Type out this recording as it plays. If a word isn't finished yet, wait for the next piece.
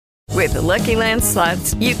With the Lucky Land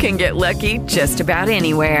Slots, you can get lucky just about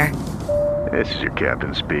anywhere. This is your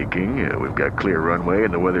captain speaking. We've got clear runway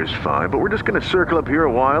and the weather's fine, but we're just going to circle up here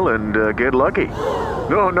a while and get lucky.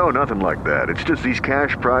 No, nothing like that. It's just these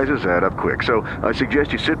cash prizes add up quick. So I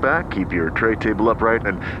suggest you sit back, keep your tray table upright,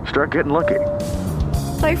 and start getting lucky.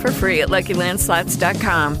 Play for free at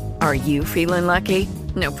LuckyLandSlots.com. Are you feeling lucky?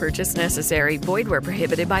 No purchase necessary. Void where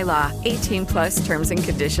prohibited by law. 18 plus terms and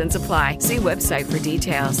conditions apply. See website for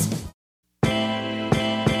details.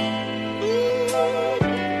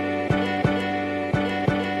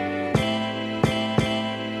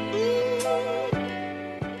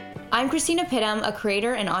 I'm Christina Pittum, a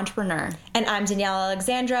creator and entrepreneur. And I'm Danielle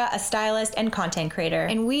Alexandra, a stylist and content creator.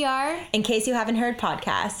 And we are In Case You Haven't Heard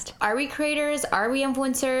podcast. Are we creators? Are we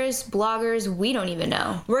influencers? Bloggers? We don't even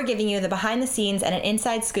know. We're giving you the behind the scenes and an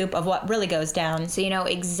inside scoop of what really goes down. So you know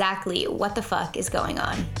exactly what the fuck is going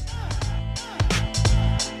on.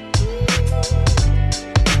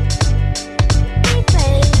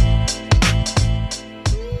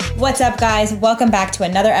 What's up, guys? Welcome back to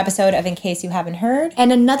another episode of In Case You Haven't Heard.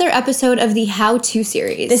 And another episode of the How To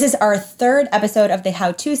series. This is our third episode of the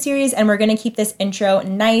How To series, and we're going to keep this intro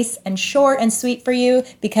nice and short and sweet for you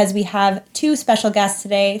because we have two special guests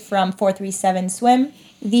today from 437 Swim.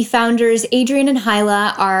 The founders, Adrian and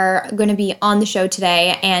Hyla, are going to be on the show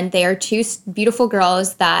today, and they are two beautiful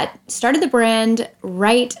girls that started the brand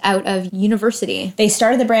right out of university. They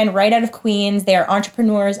started the brand right out of Queens. They are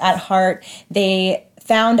entrepreneurs at heart. They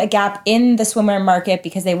found a gap in the swimwear market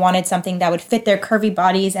because they wanted something that would fit their curvy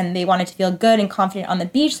bodies and they wanted to feel good and confident on the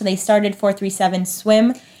beach, so they started 437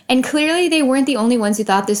 Swim. And clearly they weren't the only ones who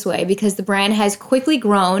thought this way because the brand has quickly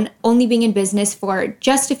grown, only being in business for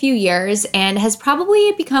just a few years, and has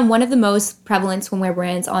probably become one of the most prevalent swimwear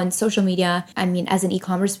brands on social media. I mean, as an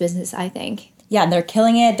e-commerce business, I think. Yeah, they're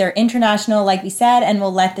killing it. They're international, like we said, and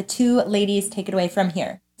we'll let the two ladies take it away from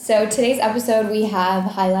here. So today's episode, we have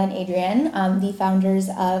Hyla and Adrian, the founders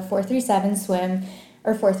of 437 Swim,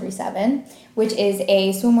 or 437, which is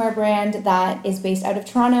a swimwear brand that is based out of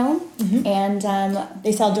Toronto. Mm-hmm. And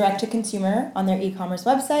they sell direct to consumer on their e-commerce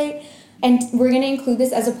website. And we're going to include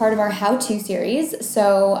this as a part of our how-to series.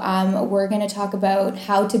 So we're going to talk about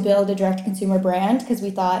how to build a direct-to-consumer brand because we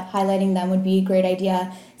thought highlighting them would be a great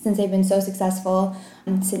idea since they've been so successful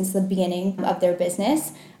since the beginning of their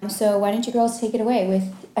business. So why don't you girls take it away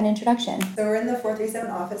with an introduction? So we're in the 437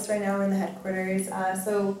 office right now. We're in the headquarters.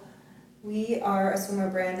 So we are a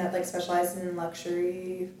swimwear brand that specializes in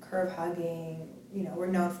luxury, curve hugging. You know, we're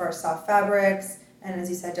known for our soft fabrics and, as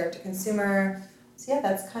you said, direct-to-consumer. So yeah,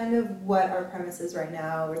 that's kind of what our premise is right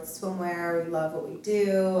now. It's swimwear. We love what we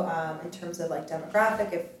do. In terms of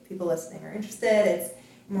demographic, if people listening are interested, it's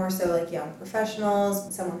more so young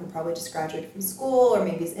professionals, someone who probably just graduated from school or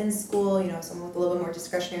maybe is in school, someone with a little bit more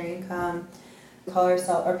discretionary income. We call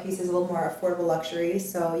our pieces a little more affordable luxury.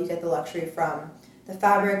 So you get the luxury from the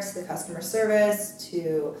fabrics, the customer service,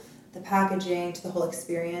 to the packaging, to the whole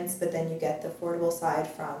experience, but then you get the affordable side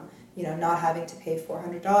from not having to pay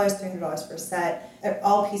 $400, $300 for a set.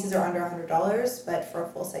 All pieces are under $100, but for a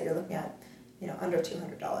full set, you're looking at, under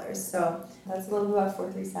 $200. So that's a little bit about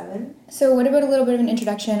 437. So what about a little bit of an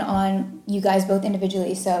introduction on you guys both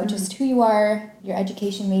individually? So just who you are, your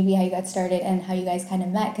education, maybe how you got started, and how you guys kind of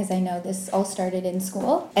met, because I know this all started in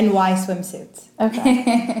school. And why swimsuits?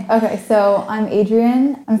 Okay. Okay, so I'm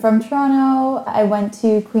Adrian. I'm from Toronto. I went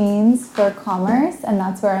to Queens for commerce, and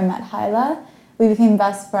that's where I met Hyla. We became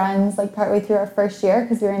best friends partway through our first year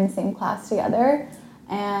because we were in the same class together.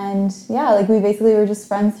 And yeah, we basically were just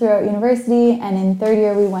friends throughout university. And in third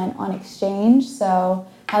year, we went on exchange. So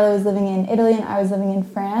Hyla was living in Italy and I was living in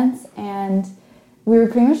France. And we were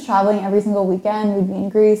pretty much traveling every single weekend. We'd be in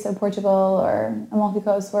Greece or Portugal or Amalfi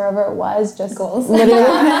Coast, wherever it was. Just goals. Literally.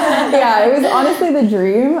 Yeah, it was honestly the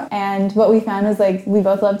dream. And what we found was we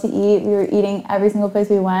both loved to eat. We were eating every single place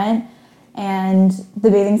we went. And the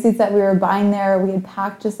bathing suits that we were buying there, we had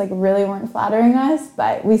packed just really weren't flattering us,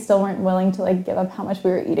 but we still weren't willing to give up how much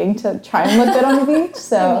we were eating to try and look good on the beach.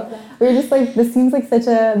 So we were just this seems such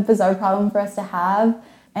a bizarre problem for us to have.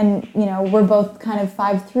 And, we're both kind of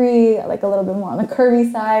 5'3", a little bit more on the curvy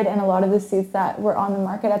side. And a lot of the suits that were on the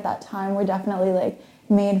market at that time were definitely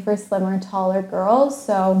made for slimmer, taller girls.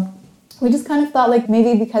 So we just kind of thought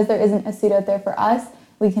maybe because there isn't a suit out there for us,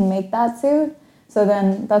 we can make that suit. So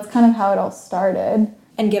then that's kind of how it all started.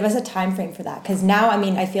 And give us a time frame for that, because now,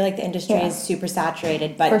 I feel the industry is super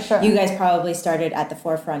saturated, but for sure. You guys probably started at the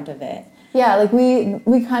forefront of it. Yeah,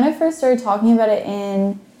 we kind of first started talking about it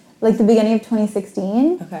in like the beginning of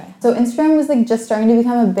 2016. Okay. So Instagram was like just starting to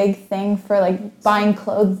become a big thing for like buying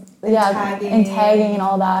clothes, and tagging and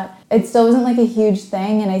all that. It still wasn't like a huge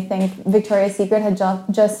thing, and I think Victoria's Secret had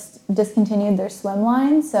just discontinued their swim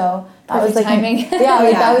line, so that was like timing.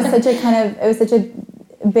 that was such a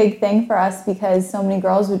big thing for us because so many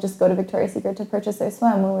girls would just go to Victoria's Secret to purchase their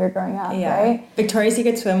swim when we were growing up, right? Victoria's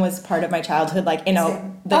Secret swim was part of my childhood, like, you know,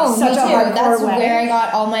 me such too. a hardcore That's way. where I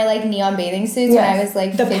got all my like neon bathing suits when I was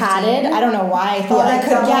like the 15. padded. I don't know why I thought I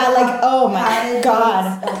could. Oh my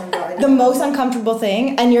god, the most uncomfortable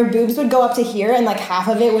thing. And your boobs would go up to here, and like half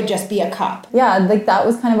of it would just be a cup. Yeah, like that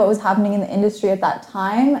was kind of what was happening in the industry at that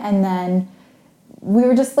time, and then we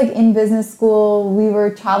were just like in business school. We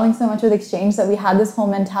were traveling so much with exchange that we had this whole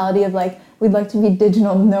mentality of like we'd like to be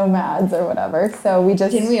digital nomads or whatever. So we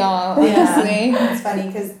just didn't we all? Honestly, it's funny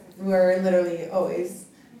because we're literally always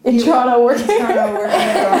in Toronto working. In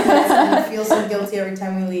the office, and we feel so guilty every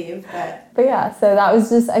time we leave. But yeah, so that was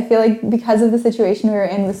just, I feel like because of the situation we were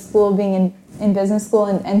in with school, being in business school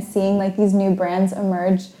and seeing like these new brands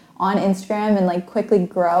emerge on Instagram and like quickly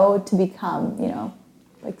grow to become, you know,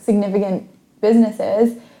 like significant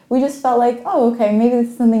businesses, we just felt like, oh, okay, maybe this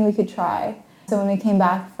is something we could try. So when we came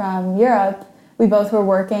back from Europe, we both were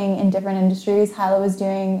working in different industries. Hyla was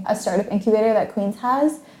doing a startup incubator that Queens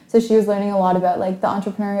has. So she was learning a lot about like the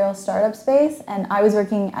entrepreneurial startup space, and I was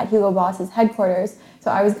working at Hugo Boss's headquarters.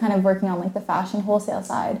 So I was kind of working on like the fashion wholesale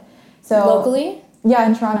side. So locally? Yeah,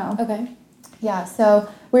 in Toronto. Okay. Yeah, so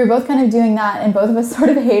we were both kind of doing that, and both of us sort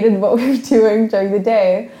of hated what we were doing during the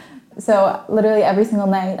day. So literally every single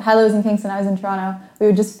night, Hyla was in Kingston, I was in Toronto, we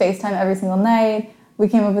would just FaceTime every single night. We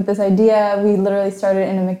came up with this idea. We literally started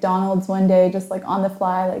in a McDonald's one day, just like on the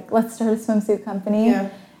fly, like let's start a swimsuit company. Yeah.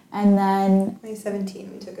 And then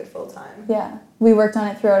 2017, we took it full time. Yeah, we worked on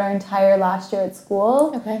it throughout our entire last year at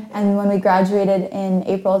school. Okay. And when we graduated in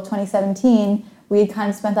April of 2017, we had kind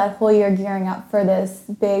of spent that whole year gearing up for this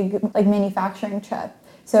big like manufacturing trip.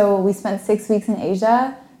 So we spent 6 weeks in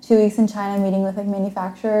Asia, 2 weeks in China meeting with like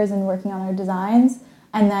manufacturers and working on our designs,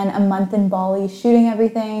 and then a month in Bali shooting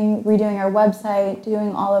everything, redoing our website,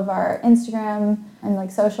 doing all of our Instagram and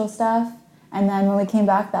like social stuff. And then when we came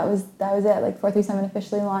back, that was it. Like 437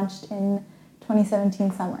 officially launched in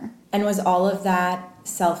 2017 summer. And was all of that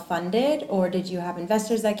self-funded, or did you have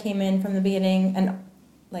investors that came in from the beginning? And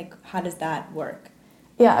like, how does that work?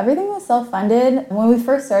 Yeah, everything was self-funded. When we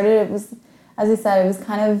first started, it was, as I said, it was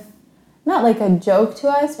kind of not like a joke to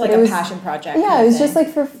us, but like it was a passion project. Yeah, it was just like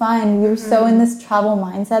for fun. We were so in this travel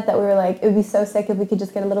mindset that we were like, it would be so sick if we could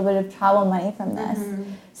just get a little bit of travel money from this.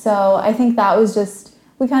 So I think that was just,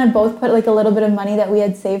 we kind of both put like a little bit of money that we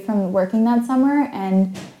had saved from working that summer,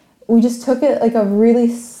 and we just took it like a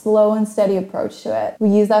really slow and steady approach to it. We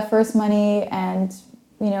used that first money, and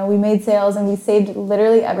you know, we made sales, and we saved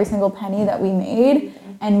literally every single penny that we made,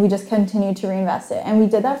 and we just continued to reinvest it. And we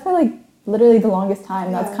did that for like literally the longest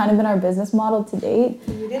time. That's kind of been our business model to date.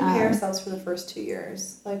 We didn't pay ourselves for the first 2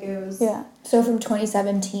 years. Like it was. Yeah. So from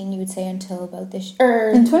 2017, you would say until about this, or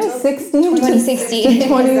in 2016.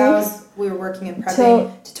 2016. We were working in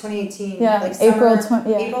prepping to 2018. Yeah, like April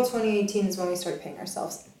April 2018 is when we started paying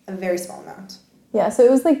ourselves a very small amount. Yeah, so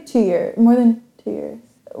it was like 2 years, more than 2 years.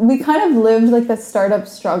 We kind of lived like the startup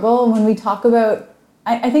struggle. When we talk about,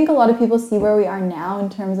 I think a lot of people see where we are now in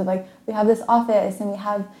terms of like, we have this office and we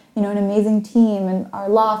have, you know, an amazing team and our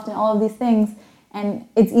loft and all of these things. And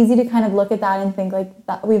it's easy to kind of look at that and think like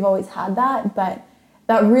that we've always had that, but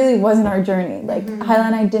that really wasn't our journey. Like Hyla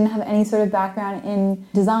and I didn't have any sort of background in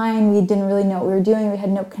design. We didn't really know what we were doing. We had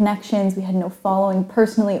no connections. We had no following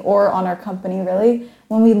personally or on our company really.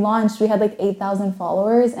 When we launched, we had like 8,000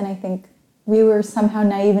 followers, and I think we were somehow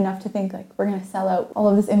naive enough to think like we're going to sell out all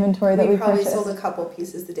of this inventory that we probably purchased. sold a couple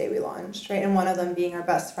pieces the day we launched, right? And one of them being our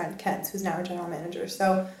best friend Kent, who's now our general manager.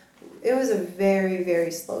 So it was a very,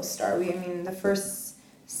 very slow start. I mean, the first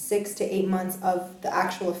 6 to 8 months of the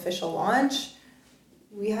actual official launch,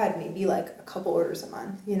 we had maybe like a couple orders a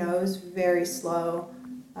month. You know, it was very slow.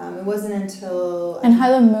 It wasn't until And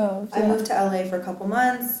Hyla moved. I moved to LA for a couple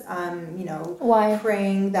months. You know, Why?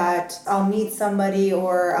 praying that I'll meet somebody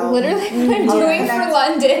or I'll Literally what I'm doing for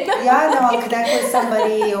London. Yeah, no, I'll connect with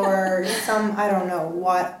somebody or I don't know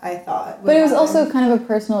what I thought. But it was also kind of a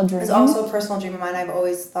personal dream. It was also a personal dream of mine. I've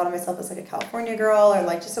always thought of myself as like a California girl or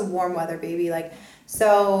like just a warm weather baby. Like,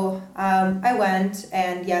 so I went,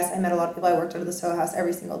 and yes, I met a lot of people. I worked out of the Soho House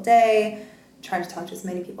every single day, trying to talk to as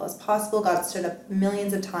many people as possible. Got stood up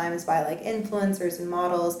millions of times by like influencers and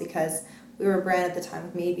models because we were a brand at the time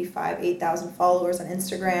with maybe 8,000 followers on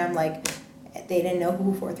Instagram. Like, they didn't know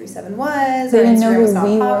who 437 was. They didn't know Instagram who was not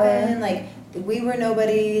we popping. were. Like, we were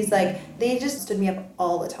nobodies. Like, they just stood me up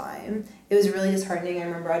all the time. It was really disheartening. I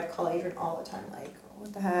remember I'd call Adrian all the time, like,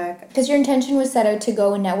 what the heck? Because your intention was set out to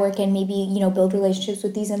go and network and maybe, you know, build relationships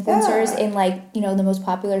with these influencers in, like, you know, the most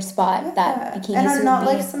popular spot that bikinis And I'm not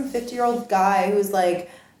would be. like some 50-year-old guy who's like,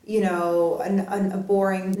 you know, a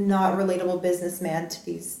boring, not relatable businessman to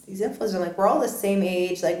these influencers. Like, we're all the same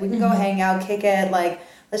age. Like, we can go hang out, kick it. Like,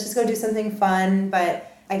 let's just go do something fun. But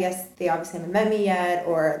I guess they obviously haven't met me yet,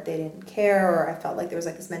 or they didn't care, or I felt like there was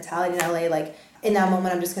like this mentality in LA, like, in that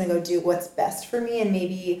moment, I'm just going to go do what's best for me. And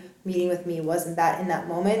maybe meeting with me wasn't that in that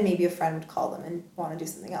moment. Maybe a friend would call them and want to do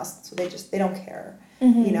something else. So they don't care,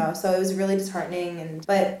 you know? So it was really disheartening.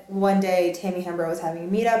 But one day, Tammy Hembrow was having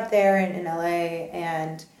a meetup there in LA,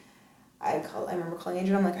 and I remember calling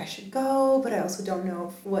Adrian. I'm like, I should go, but I also don't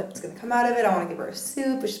know what's going to come out of it. I want to give her a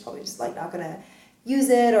soup, but she's probably just like not going to use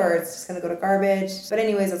it, or it's just going to go to garbage. But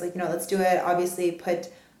anyways, I was like, you know, let's do it. Obviously put,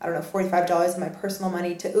 I don't know, $45 of my personal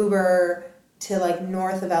money to Uber to like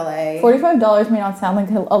north of LA. $45 may not sound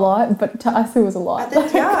like a lot, but to us it was a lot.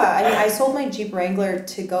 Yeah, I mean, I sold my Jeep Wrangler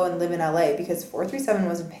to go and live in LA because 437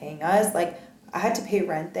 wasn't paying us. Like, I had to pay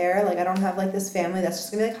rent there. Like, I don't have like this family that's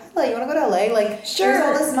just gonna be like, hi, you wanna go to LA? Like, sure. Here's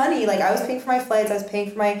all this money. Like, I was paying for my flights, I was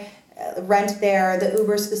paying for my rent there, the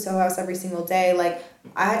Ubers to the Soho House every single day. Like,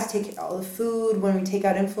 I had to take all the food when we take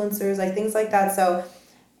out influencers, like things like that. So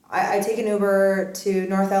I take an Uber to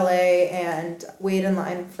North LA and wait in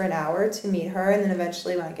line for an hour to meet her. And then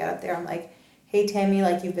eventually when I get up there, I'm like, hey, Tammy,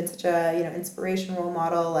 like, you've been such a, you know, inspirational role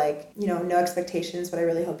model, like, you know, no expectations, but I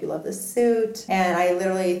really hope you love this suit. And I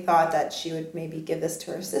literally thought that she would maybe give this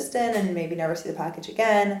to her assistant and maybe never see the package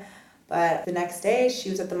again. But the next day, she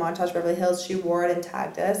was at the Montage Beverly Hills. She wore it and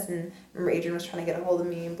tagged us. And I remember Adrian was trying to get a hold of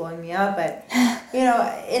me and blowing me up. But, you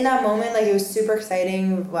know, in that moment, like, it was super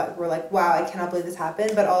exciting. We're like, wow, I cannot believe this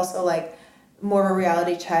happened. But also, like, more of a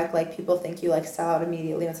reality check. Like, people think you, like, sell out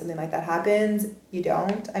immediately when something like that happens. You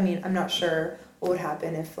don't. I mean, I'm not sure what would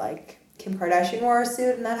happen if, like, Kim Kardashian wore a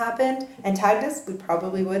suit and that happened and tagged us. We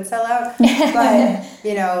probably would sell out. But,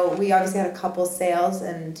 you know, we obviously had a couple sales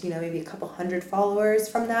and, you know, maybe a couple hundred followers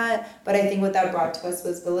from that. But I think what that brought to us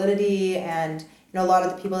was validity, and, you know, a lot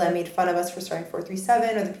of the people that made fun of us for starting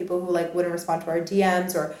 437 or the people who, like, wouldn't respond to our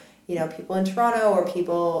DMs, or, you know, people in Toronto or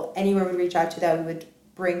people anywhere we'd reach out to that we would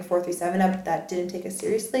bring 437 up that didn't take us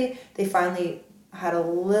seriously, they finally had a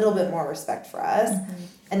little bit more respect for us.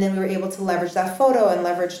 And then we were able to leverage that photo and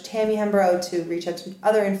leverage Tammy Hembrow to reach out to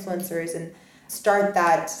other influencers and start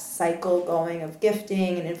that cycle going of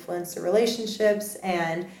gifting and influencer relationships,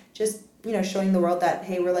 and just, you know, showing the world that,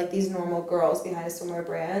 hey, we're like these normal girls behind a swimwear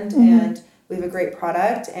brand, and we have a great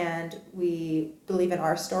product, and we believe in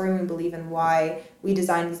our story, and we believe in why we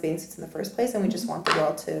designed these bathing suits in the first place, and we just want the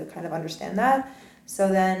world to kind of understand that. So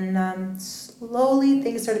then slowly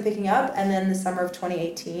things started picking up, and then the summer of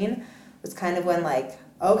 2018 was kind of when, like,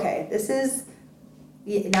 okay,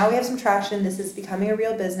 now we have some traction, this is becoming a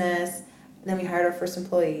real business. And then we hired our first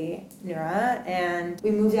employee, Nura, and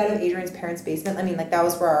we moved out of Adrian's parents' basement. I mean, like, that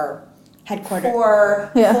was where our headquarters.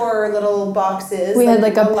 Four little boxes. We had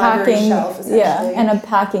like a packing shelf, essentially. and a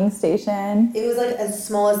packing station. It was like a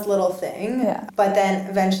smallest little thing. Yeah. But then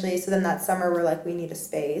eventually, so then that summer we're like, we need a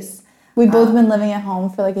space. We'd both been living at home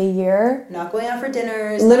for like a year. Not going out for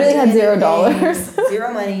dinners. Literally had $0.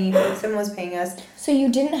 Zero money. Someone was paying us. So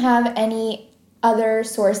you didn't have any other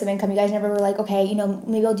source of income? You guys never were like, okay, you know,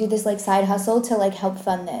 maybe I'll do this like side hustle to like help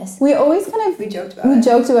fund this? We always kind of... We joked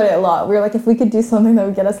about it a lot. We were like, if we could do something that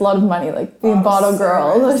would get us a lot of money, like being bottle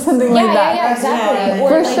girls or something like that. Yeah, exactly. Yeah, or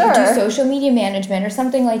for like sure. do social media management or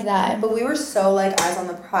something like that. But we were so like eyes on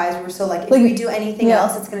the prize. We were so like, if we do anything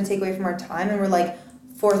else, it's going to take away from our time. And we're like,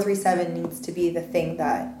 437 needs to be the thing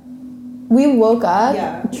that... We woke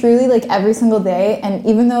up truly like every single day, and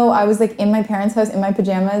even though I was like in my parents' house in my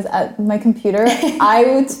pajamas at my computer, I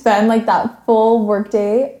would spend like that full work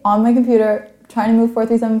day on my computer trying to move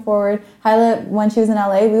 437 forward. Hyla, when she was in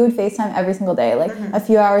LA, we would FaceTime every single day, like a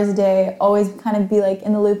few hours a day, always kind of be like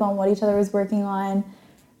in the loop on what each other was working on.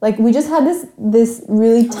 Like, we just had this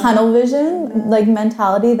really tunnel vision, like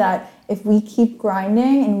mentality that if we keep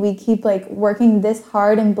grinding and we keep like working this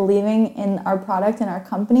hard and believing in our product and our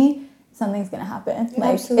company, something's gonna happen. Yeah,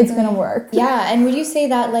 like, absolutely. It's gonna work. Yeah, and would you say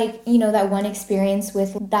that, like, you know, that one experience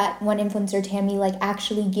with that one influencer, Tammy, like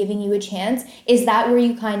actually giving you a chance, is that where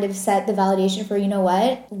you kind of set the validation for, you know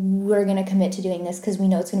what, we're gonna commit to doing this because we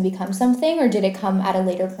know it's gonna become something, or did it come at a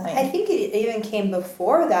later point? I think it even came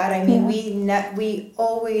before that. I mean, we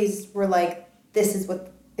always were like, this is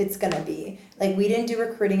what it's gonna be. Like, we didn't do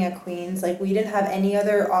recruiting at Queens. Like, we didn't have any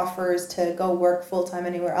other offers to go work full-time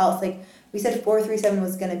anywhere else. Like, we said 437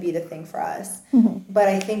 was going to be the thing for us. But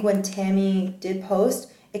I think when Tammy did post,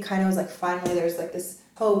 it kind of was like, finally there's like this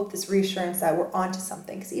hope, this reassurance that we're onto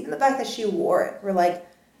something. Because even the fact that she wore it, we're like,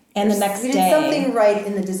 and the next day, we did something right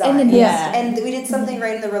in the design. And we did something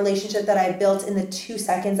right in the relationship that I built in the 2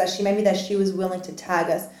 seconds that she was willing to tag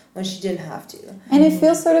us when she didn't have to. And it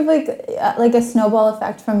feels sort of like a snowball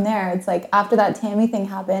effect from there. It's like after that Tammy thing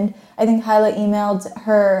happened, I think Hyla emailed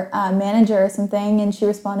her manager or something, and she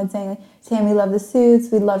responded saying, Tammy, love the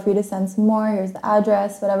suits. We'd love for you to send some more. Here's the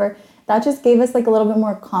address, whatever. That just gave us like a little bit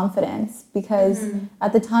more confidence, because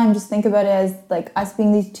at the time, just think about it as like us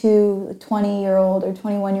being these 2 20-year-old or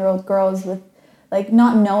 21-year-old girls with like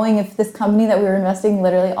not knowing if this company that we were investing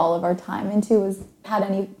literally all of our time into had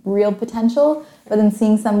any real potential. But then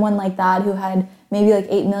seeing someone like that who had maybe like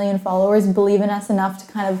 8 million followers believe in us enough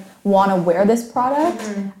to kind of want to wear this product,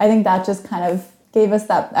 I think that just kind of gave us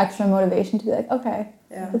that extra motivation to be like, okay,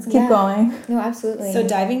 let's keep going. No, absolutely. So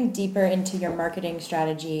diving deeper into your marketing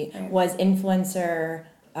strategy, was influencer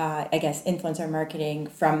marketing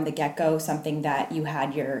from the get-go something that you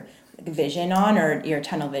had your vision on or your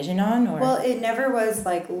tunnel vision on? Or? Well, it never was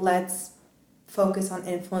like, let's focus on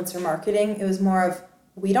influencer marketing. It was more of,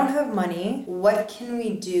 we don't have money. What can we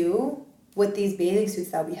do with these bathing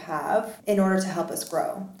suits that we have in order to help us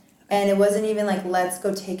grow? And it wasn't even like, let's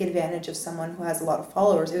go take advantage of someone who has a lot of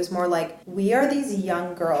followers. It was more like, we are these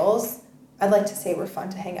young girls. I'd like to say we're fun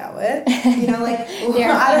to hang out with. You know, like,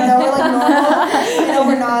 I don't know, we're like normal. You know,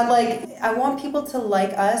 we're not like, I want people to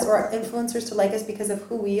like us or influencers to like us because of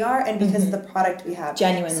who we are and because of the product we have.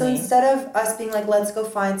 Genuinely. So instead of us being like, let's go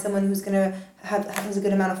find someone who's going to has a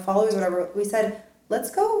good amount of followers or whatever, we said, let's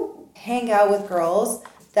go hang out with girls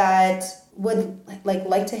that would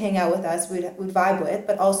like to hang out with us, would vibe with,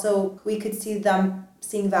 but also we could see them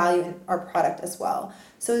seeing value in our product as well.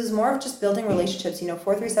 So it was more of just building relationships. You know,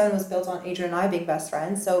 437 was built on Adrian and I being best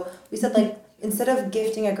friends. So we said, like, instead of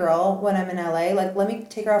gifting a girl when I'm in LA, like, let me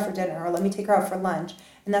take her out for dinner or let me take her out for lunch.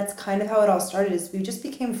 And that's kind of how it all started, is we just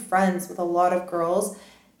became friends with a lot of girls,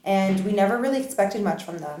 and we never really expected much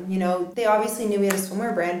from them. You know, they obviously knew we had a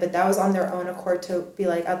swimwear brand, but that was on their own accord to be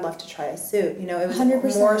like, I'd love to try a suit. You know, it was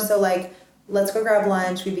 100%. More so like, let's go grab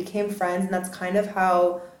lunch. We became friends, and that's kind of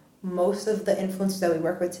how most of the influencers that we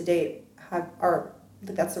work with to date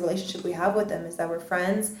that's the relationship we have with them, is that we're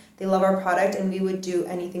friends, they love our product, and we would do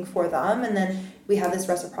anything for them. And then we have this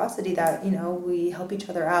reciprocity that, you know, we help each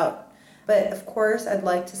other out. But of course, I'd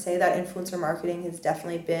like to say that influencer marketing has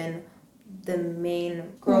definitely been the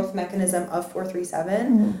main growth mechanism of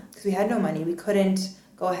 437, because we had no money. We couldn't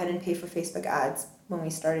go ahead and pay for Facebook ads when we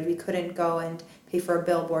started. We couldn't go and pay for a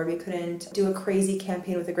billboard. We couldn't do a crazy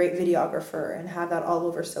campaign with a great videographer and have that all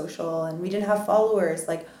over social. And we didn't have followers.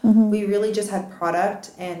 Like, we really just had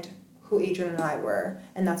product and who Adrian and I were,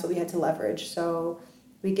 and that's what we had to leverage. So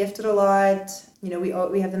we gifted a lot. You know,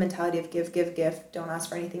 we have the mentality of give, don't ask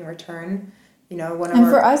for anything in return. You know,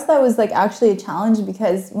 for us, that was like actually a challenge,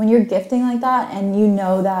 because when you're gifting like that and you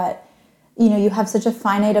know that, you know, you have such a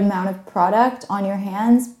finite amount of product on your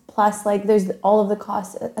hands, plus like there's all of the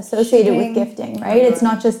costs associated with gifting, right? It's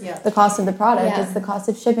not just the cost of the product, it's the cost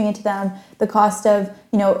of shipping it to them, the cost of,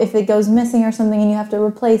 you know, if it goes missing or something and you have to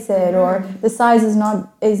replace it, or the size is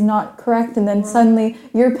not correct, and then suddenly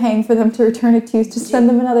you're paying for them to return it to you to send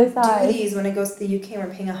them another size. Duties, when it goes to the UK,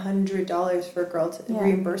 we're paying $100 for a girl to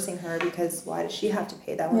reimbursing her, because why does she have to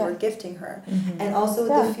pay that when we're gifting her? And also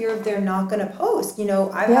the fear of they're not going to post. You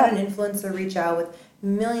know, I've had an influencer reach out with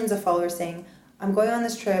millions of followers saying, I'm going on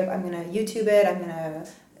this trip, I'm going to YouTube it, I'm going to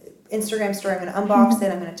Instagram story, I'm going to unbox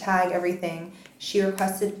it, I'm going to tag everything. She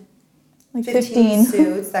requested like 15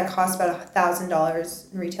 suits that cost about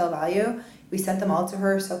 $1,000 in retail value. We sent them all to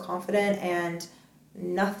her, so confident, and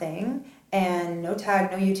nothing. And no tag,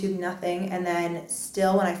 no YouTube, nothing. And then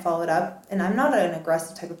still when I followed up, and I'm not an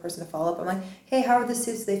aggressive type of person to follow up, I'm like, hey, how are the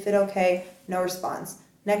suits? They fit okay? No response.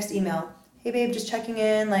 Next email. Hey babe, just checking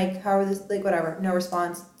in, like, how are this, like, whatever, no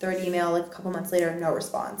response. Third email, like, a couple months later, no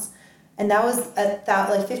response. And that was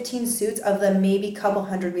like 15 suits of the maybe couple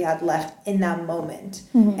hundred we had left in that moment.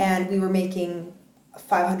 And we were making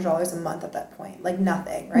 $500 a month at that point, like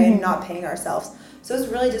nothing, right? And not paying ourselves. So it was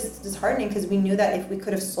really just disheartening, because we knew that if we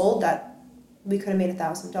could have sold that, we could have made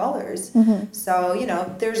 $1,000. So, you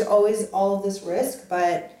know, there's always all of this risk,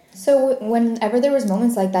 but... So whenever there was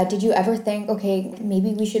moments like that, did you ever think, okay,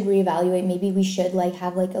 maybe we should reevaluate, maybe we should like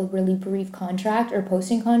have like a really brief contract or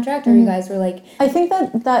posting contract, or you guys were like... I think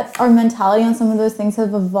that our mentality on some of those things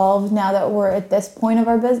have evolved now that we're at this point of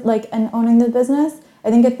our business, like, and owning the business. I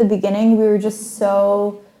think at the beginning we were just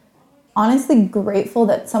so honestly grateful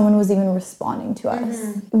that someone was even responding to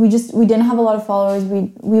us. We didn't have a lot of followers.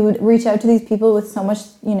 We would reach out to these people with so much,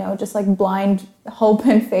 just like blind hope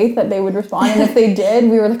and faith that they would respond. And if they did,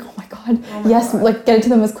 we were like, oh my God, yes, like get it to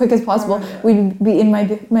them as quick as possible. We'd be in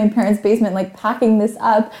my parents' basement, like packing this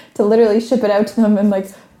up to literally ship it out to them, and like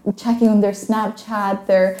checking on their Snapchat,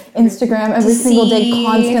 their Instagram every single day,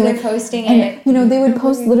 constantly they're posting and, it. They would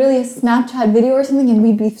post literally a Snapchat video or something, and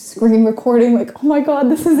we'd be screen recording like, oh my God,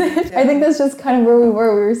 this is it. I think that's just kind of where we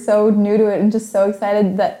were. We were so new to it and just so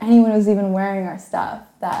excited that anyone was even wearing our stuff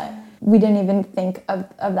that we didn't even think of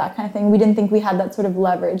that kind of thing. We didn't think we had that sort of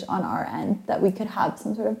leverage on our end that we could have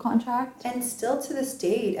some sort of contract. And still to this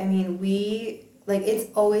date, I mean,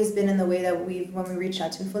 it's always been in the way that when we reached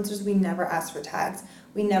out to influencers, we never asked for tags.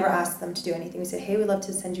 We never asked them to do anything. We said, hey, we'd love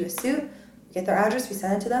to send you a suit. We get their address, we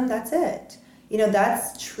send it to them, that's it.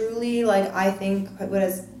 That's truly, I think what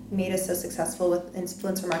has made us so successful with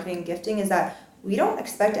influencer marketing and gifting is that we don't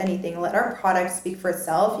expect anything. Let our product speak for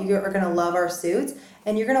itself. You are going to love our suits,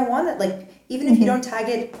 and you're going to want it. Even if you don't tag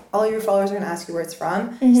it, all your followers are going to ask you where it's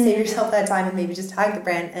from. Save yourself that time and maybe just tag the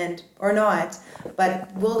brand or not.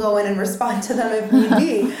 But we'll go in and respond to them if need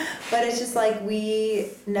be. But it's just we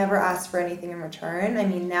never ask for anything in return. I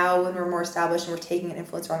mean, now when we're more established and we're taking an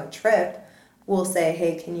influencer on a trip, we'll say,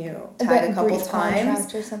 hey, can you tag a couple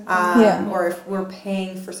times? Or something. Or if we're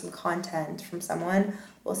paying for some content from someone,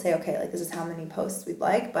 we'll say, okay, this is how many posts we'd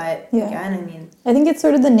like. But again, I mean, I think it's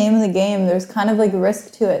sort of the name of the game. There's kind of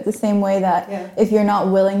risk to it, the same way that if you're not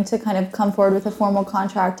willing to kind of come forward with a formal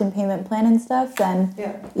contract and payment plan and stuff, then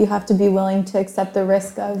you have to be willing to accept the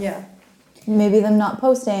risk of maybe them not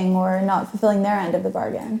posting or not fulfilling their end of the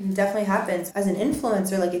bargain. It definitely happens. As an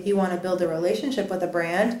influencer, if you want to build a relationship with a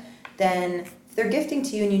brand, then if they're gifting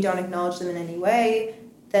to you and you don't acknowledge them in any way,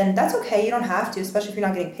 then that's okay. You don't have to, especially if you're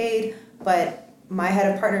not getting paid. But my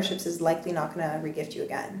head of partnerships is likely not going to regift you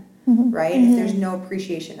again, right? If there's no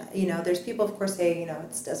appreciation. There's people, of course, say, it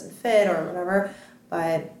doesn't fit or whatever.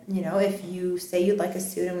 But, if you say you'd like a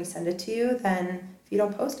suit and we send it to you, then if you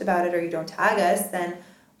don't post about it or you don't tag us, then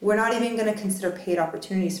we're not even going to consider paid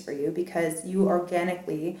opportunities for you because you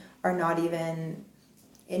organically are not even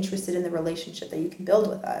interested in the relationship that you can build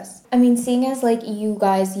with us. I mean, seeing as you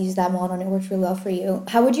guys use that model and it works really well for you,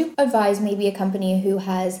 how would you advise maybe a company who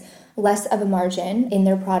has less of a margin in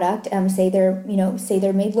their product, say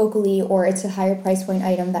they're made locally or it's a higher price point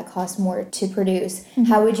item that costs more to produce?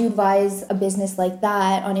 How would you advise a business like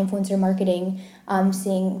that on influencer marketing,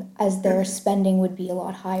 seeing as their spending would be a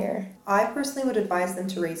lot higher? I personally would advise them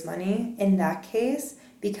to raise money in that case,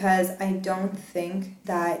 because I don't think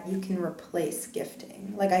that you can replace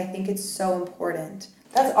gifting. I think it's so important.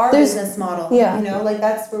 That's our business model. Yeah.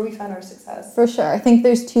 That's where we found our success. For sure. I think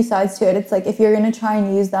there's two sides to it. It's if you're going to try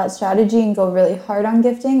and use that strategy and go really hard on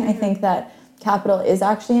gifting, I think that capital is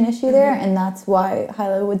actually an issue there, and that's why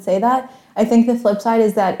Hyla would say that. I think the flip side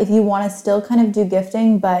is that if you want to still kind of do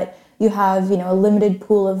gifting, but you have, a limited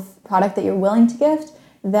pool of product that you're willing to gift,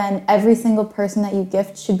 then every single person that you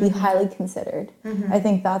gift should be highly considered. I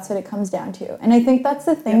think that's what it comes down to. And I think that's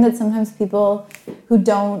the thing that sometimes people who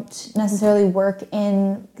don't necessarily work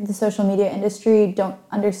in the social media industry don't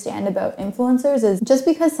understand about influencers is just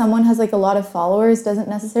because someone has a lot of followers doesn't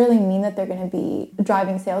necessarily mean that they're going to be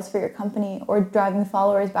driving sales for your company or driving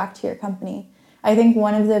followers back to your company. I think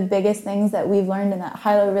one of the biggest things that we've learned and that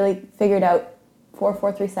Hyla really figured out for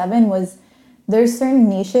 437 was there's certain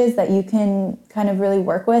niches that you can kind of really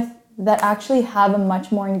work with that actually have a much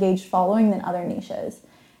more engaged following than other niches.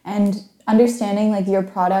 And understanding your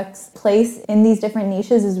product's place in these different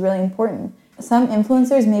niches is really important. Some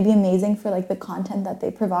influencers may be amazing for the content that they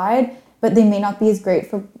provide, but they may not be as great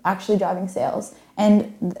for actually driving sales.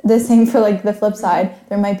 And the same for the flip side.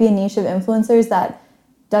 There might be a niche of influencers that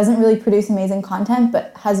doesn't really produce amazing content,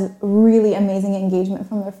 but has really amazing engagement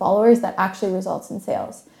from their followers that actually results in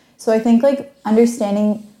sales. So I think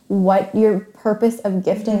understanding what your purpose of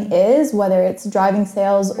gifting is, whether it's driving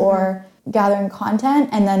sales or gathering content,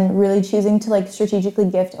 and then really choosing to strategically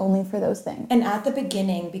gift only for those things. And at the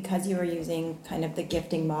beginning, because you were using kind of the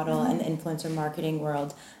gifting model and the influencer marketing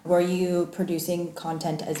world, were you producing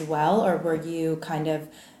content as well, or were you kind of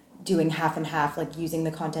doing half and half, using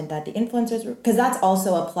the content that the influencers were? Because that's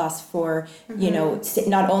also a plus for,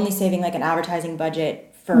 not only saving an advertising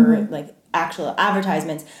budget for actual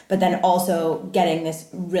advertisements, but then also getting this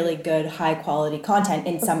really good high quality content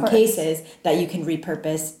in some cases that you can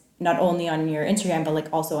repurpose not only on your Instagram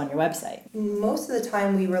but also on your website. Most of the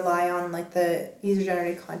time we rely on the user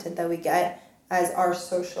generated content that we get as our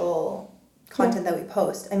social content that we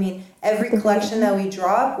post. I mean, every collection that we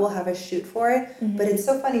drop, we'll have a shoot for it, but it's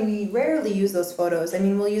so funny, we rarely use those photos. I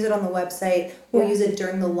mean, we'll use it on the website, we'll use it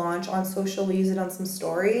during the launch on social, we'll use it on some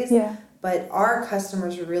stories, but our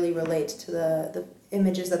customers really relate to the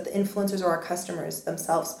images that the influencers or our customers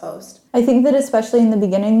themselves post. I think that especially in the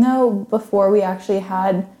beginning though, before we actually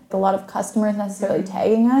had a lot of customers necessarily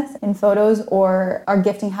tagging us in photos or our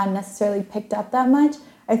gifting hadn't necessarily picked up that much,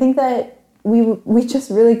 I think that we just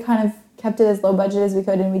really kind of kept it as low budget as we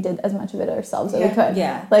could, and we did as much of it ourselves as we could.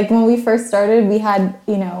 Yeah. Like when we first started, we had,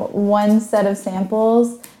 one set of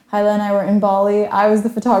samples. Hyla and I were in Bali. I was the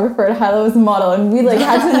photographer and Hyla was the model, and we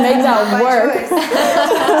had to make that work.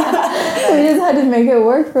 We just had to make it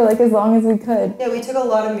work for as long as we could. Yeah, we took a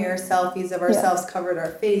lot of mirror selfies of ourselves, covered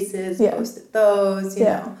our faces, posted those, you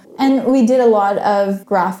know. And we did a lot of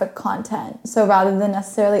graphic content. So rather than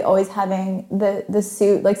necessarily always having the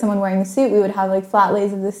suit, like someone wearing the suit, we would have flat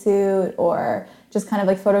lays of the suit or just kind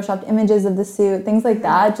of photoshopped images of the suit, things like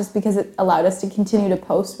that, just because it allowed us to continue to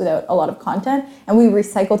post without a lot of content. And we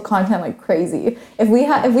recycled content like crazy. If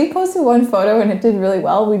we posted one photo and it did really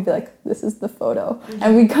well, we'd be like, this is the photo.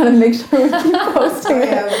 And we kind of make sure we keep posting it.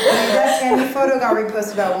 That Tammy photo got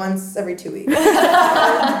reposted about once every 2 weeks.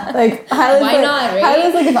 Hyla's Why not, right?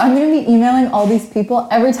 Hyla's if I'm going to be emailing all these people,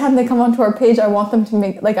 every time they come onto our page, I want them to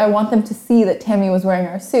I want them to see that Tammy was wearing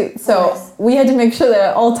our suit. So we had to make sure that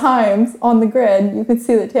at all times on the grid, you could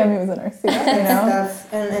see that Tammy was in our suit,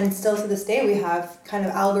 And still to this day, we have kind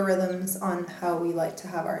of algorithms on how we like to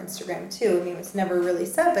have our Instagram too. I mean, it's never really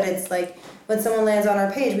set, but it's when someone lands on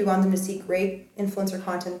our page, we want them to see great influencer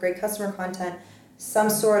content, great customer content, some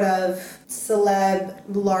sort of celeb,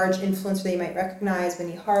 large influencer that you might recognize,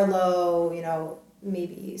 Winnie Harlow,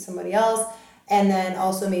 maybe somebody else, and then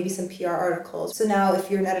also maybe some PR articles. So now if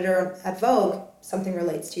you're an editor at Vogue, something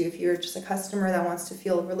relates to you. If you're just a customer that wants to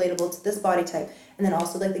feel relatable to this body type, and then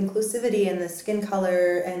also the inclusivity and the skin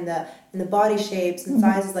color and the body shapes and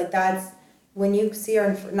sizes, that's when you see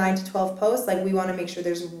our 9 to 12 posts, we want to make sure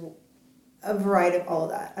there's a variety of all of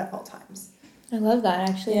that at all times. I love that,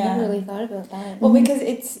 actually. I never really thought about that. Well, because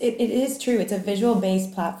it is true. It's a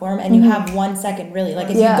visual-based platform, and you have 1 second, really.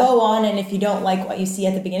 If you go on and if you don't like what you see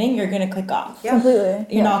at the beginning, you're going to click off. Yeah. Completely.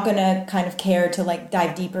 You're not going to kind of care to,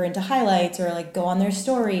 dive deeper into highlights or, go on their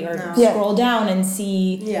story or scroll down and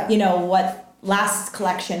see, what last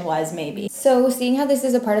collection was, maybe. So seeing how this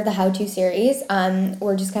is a part of the how-to series,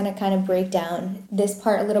 we're just going to kind of break down this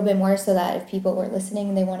part a little bit more so that if people were listening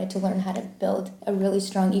and they wanted to learn how to build a really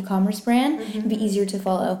strong e-commerce brand, it'd be easier to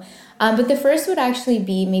follow. But the first would actually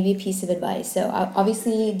be maybe a piece of advice. So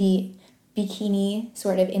obviously the bikini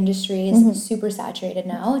sort of industry is super saturated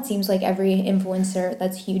now. It seems like every influencer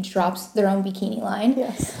that's huge drops their own bikini line.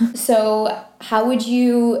 Yes. So how would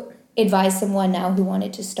you advise someone now who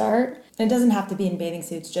wanted to start? And it doesn't have to be in bathing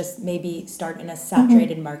suits, just maybe start in a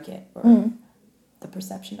saturated market or the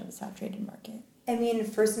perception of a saturated market. I mean,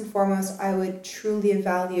 first and foremost, I would truly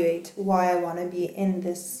evaluate why I want to be in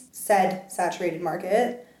this said saturated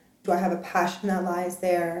market. Do I have a passion that lies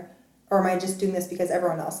there, or am I just doing this because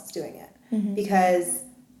everyone else is doing it? Because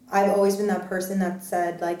I've always been that person that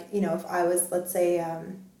said, if I was, let's say,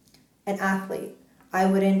 an athlete, I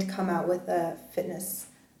wouldn't come out with a fitness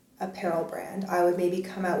apparel brand. I would maybe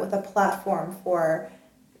come out with a platform for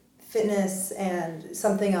fitness and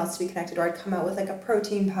something else to be connected, or I'd come out with a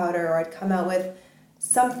protein powder, or I'd come out with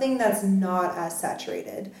something that's not as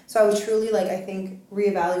saturated. So I would truly I think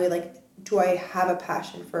reevaluate do I have a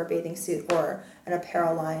passion for a bathing suit or an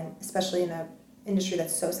apparel line, especially in an industry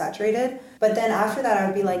that's so saturated. But then after that I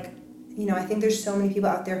would be I think there's so many people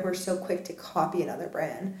out there who are so quick to copy another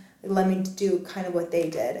brand. Let me do kind of what they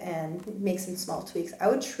did and make some small tweaks. I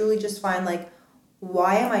would truly just find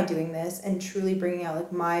why am I doing this, and truly bringing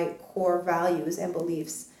out my core values and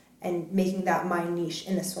beliefs and making that my niche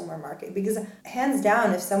in the swimwear market. Because hands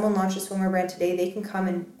down, if someone launched a swimwear brand today, they can come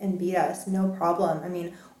and beat us, no problem. I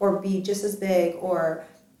mean, or be just as big or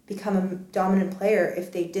become a dominant player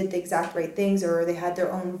if they did the exact right things or they had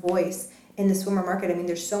their own voice in the swimwear market. I mean,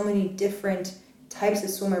 there's so many different types of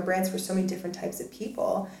swimwear brands for so many different types of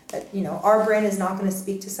people that, our brand is not going to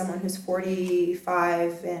speak to someone who's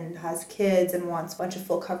 45 and has kids and wants a bunch of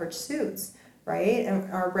full coverage suits, right?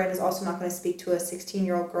 And our brand is also not going to speak to a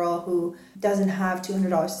 16-year-old girl who doesn't have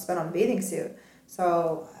 $200 to spend on a bathing suit.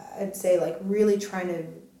 So I'd say really trying to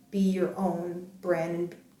be your own brand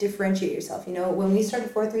and differentiate yourself. When we started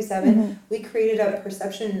 437, we created a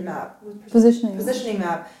positioning map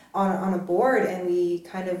on a board, and we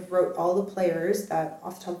kind of wrote all the players that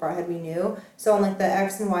off the top of our head we knew. So on the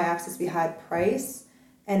X and Y axis we had price,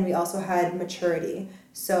 and we also had maturity.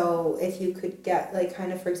 So if you could get, like,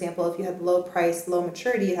 kind of, for example, if you had low price, low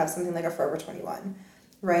maturity, you'd have something like a Forever 21,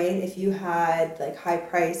 right? If you had, like, high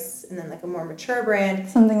price and then, like, a more mature brand.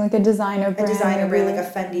 Something like a designer brand. A designer brand, like a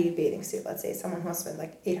Fendi bathing suit, let's say. Someone who wants to spend,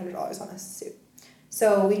 like, $800 on a suit.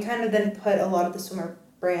 So we kind of then put a lot of the swimwear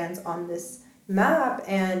brands on this map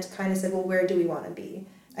and kind of said, well, where do we want to be?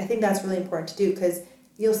 I think that's really important to do, because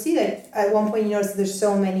you'll see that at one point you notice that there's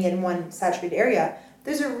so many in one saturated area.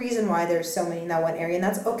 There's a reason why there's so many in that one area, and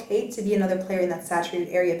that's okay to be another player in that saturated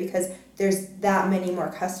area because there's that many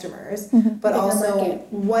more customers. But also,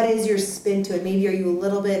 what is your spin to it? Maybe are you a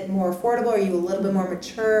little bit more affordable? Are you a little bit more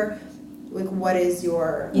mature? Like, what is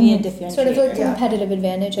your... You need a differentiator. Sort of like competitive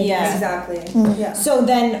advantage, I guess. Exactly. Yeah. So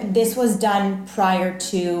then this was done prior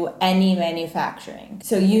to any manufacturing.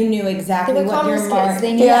 So you knew exactly They were what your commerce mark... kids.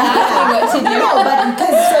 They knew exactly what to do. No, but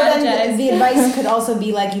because so then the advice could also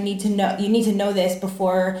be like you need to know this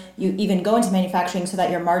before you even go into manufacturing so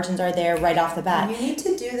that your margins are there right off the bat. You need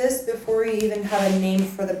to do this before you even have a name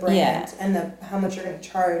for the brand and how much you're going to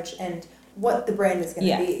charge and what the brand is going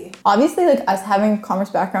to be. Obviously, like, us having a commerce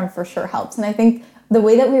background for sure helps, and I think the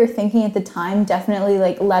way that we were thinking at the time definitely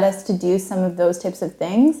like led us to do some of those types of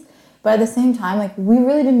things. But at the same time, like, we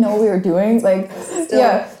really didn't know what we were doing. Like,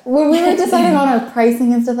 when we were deciding on our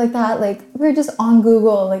pricing and stuff like that, like, we were just on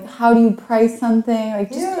Google, like, how do you price something? Like,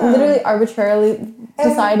 just literally arbitrarily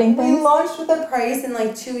deciding things. We launched with a price, and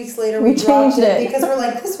like 2 weeks later, we dropped changed it because we're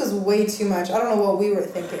like, this was way too much. I don't know what we were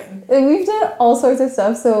thinking. Like, we've done all sorts of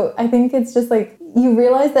stuff, so I think it's just like, you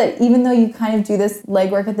realize that even though you kind of do this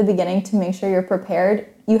legwork at the beginning to make sure you're prepared,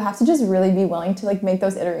 you have to just really be willing to like make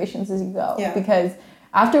those iterations as you go. Because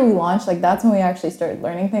after we launched, like, that's when we actually started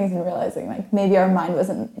learning things and realizing like maybe our mind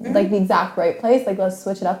wasn't like the exact right place, like, let's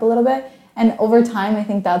switch it up a little bit. And over time, I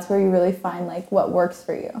think that's where you really find like what works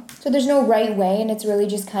for you. So there's no right way, and it's really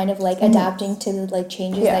just kind of like adapting to the like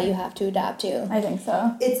changes that you have to adapt to. I think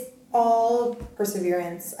so. It's all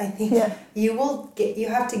perseverance. I think you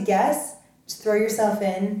have to guess, just throw yourself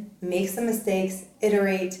in, make some mistakes,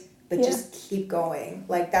 iterate, but just keep going.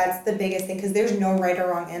 Like, that's the biggest thing, because there's no right or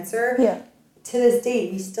wrong answer. To this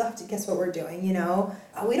date, we still have to guess what we're doing, you know?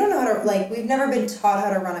 We don't know how to, like, we've never been taught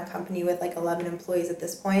how to run a company with, like, 11 employees at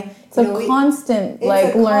this point. It's a constant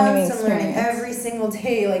learning experience. Learning every single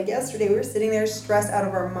day. Like, yesterday, we were sitting there stressed out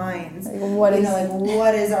of our minds. Like, what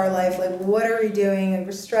is our life? Like, what are we doing? Like,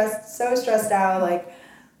 we're so stressed out. Like,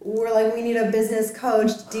 we're like, we need a business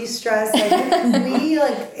coach to de-stress. Like,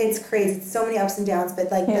 it's crazy. It's so many ups and downs,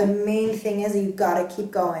 but, like, the main thing is you gotta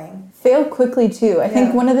keep going. Fail quickly too. I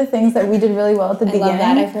think one of the things that we did really well at the beginning. I love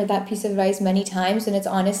that. I've heard that piece of advice many times, and it's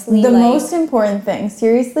honestly the most important thing.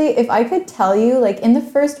 Seriously, if I could tell you, like, in the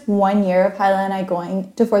first 1 year of Hyla and I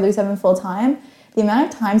going to 437 full time, the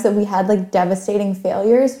amount of times that we had like devastating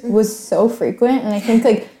failures was so frequent. And I think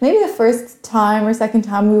like maybe the first time or second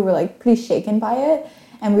time we were like pretty shaken by it,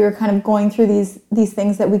 and we were kind of going through these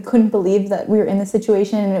things that we couldn't believe that we were in the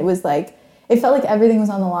situation, and it was like, it felt like everything was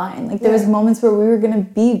on the line. Like, there was moments where we were going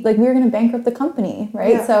to bankrupt the company,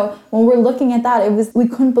 right? Yeah. So when we're looking at that, we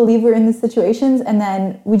couldn't believe we were in these situations. And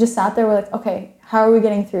then we just sat there, we're like, okay, how are we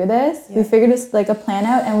getting through this? Yeah. We figured like a plan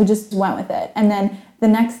out, and we just went with it. And then the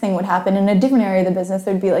next thing would happen in a different area of the business.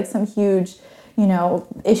 There'd be like some huge,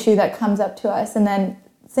 issue that comes up to us. And then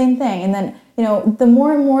same thing. And then, the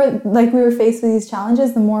more and more like we were faced with these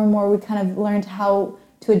challenges, the more and more we kind of learned how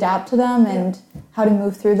to adapt to them and how to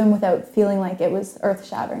move through them without feeling like it was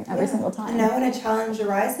earth-shattering every single time. And now when a challenge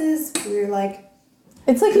arises, we're like...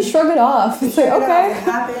 It's like you shrug it off. It's like, okay. It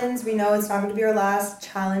happens. We know it's not going to be our last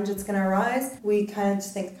challenge that's going to arise. We kind of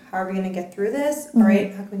just think, how are we going to get through this? All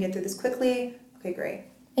right, how can we get through this quickly? Okay, great.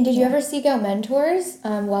 And did you ever seek out mentors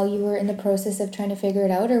while you were in the process of trying to figure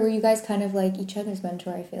it out? Or were you guys kind of like each other's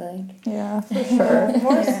mentor, I feel like? Yeah, for sure.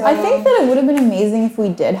 I think that it would have been amazing if we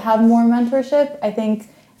did have more mentorship. I think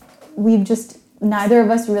neither of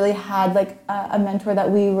us really had like a mentor that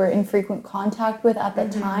we were in frequent contact with at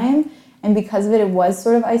that time. And because of it, it was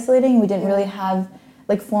sort of isolating. We didn't really have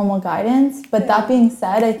like formal guidance. But that being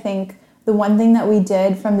said, I think the one thing that we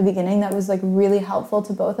did from the beginning that was like really helpful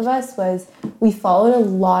to both of us was we followed a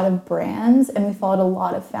lot of brands and we followed a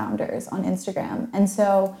lot of founders on Instagram. And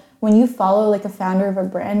so when you follow like a founder of a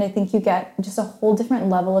brand, I think you get just a whole different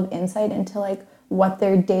level of insight into like what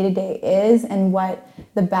their day-to-day is and what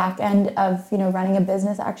the back end of, running a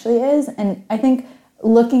business actually is. And I think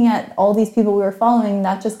looking at all these people we were following,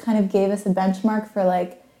 that just kind of gave us a benchmark for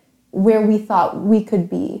like where we thought we could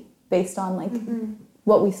be based on like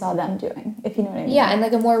what we saw them doing, if you know what I mean. Yeah, and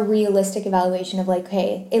like a more realistic evaluation of like,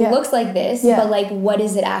 hey, it looks like this, but like what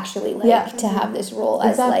is it actually like to have this role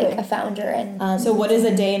as like a founder? And so what does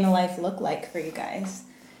a day in the life look like for you guys?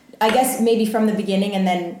 I guess maybe from the beginning and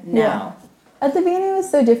then now. At the beginning, it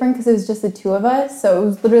was so different because it was just the two of us. So it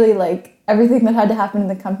was literally like everything that had to happen in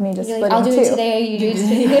the company just split I'll in do two. it today, you do it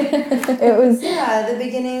today. It was at the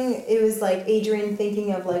beginning, it was like Adrian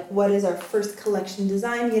thinking of like, what is our first collection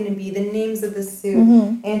design going to be, the names of the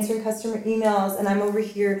suit, answering customer emails, and I'm over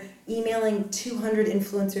here emailing 200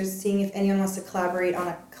 influencers, seeing if anyone wants to collaborate on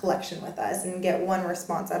a collection with us and get one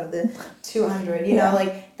response out of the 200. You know,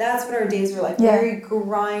 like that's what our days were like. Very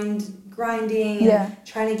grinding, and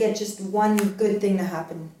trying to get just one good thing to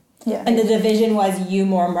happen. Yeah. And the division was you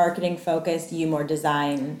more marketing focused, you more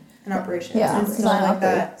design And operations. Yeah, And still like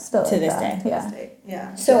that. Still to like this that. day. Yeah.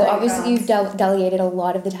 Yeah. So Like, obviously you've delegated a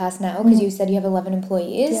lot of the tasks now because you said you have 11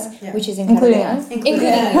 employees, Yeah. which is incredible. Including us. Including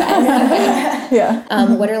you.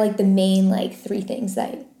 Yeah. What are like the main like 3 things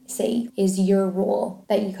that say is your role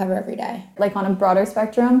that you cover every day? Like on a broader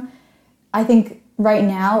spectrum, I think right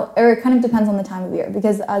now, or it kind of depends on the time of year,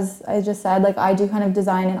 because as I just said, like I do kind of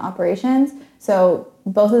design and operations. So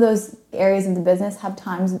both of those areas of the business have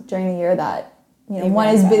times during the year that, you know, one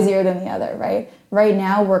is busier than the other, right? Right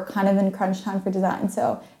now, we're kind of in crunch time for design.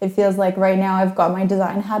 So it feels like right now I've got my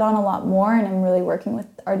design hat on a lot more, and I'm really working with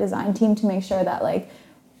our design team to make sure that like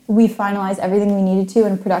we finalize everything we needed to,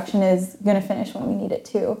 and production is going to finish when we need it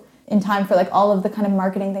to, in time for like all of the kind of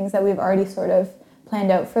marketing things that we've already sort of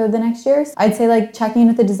planned out for the next year. I'd say like checking in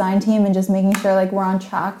with the design team and just making sure like we're on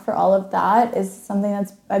track for all of that is something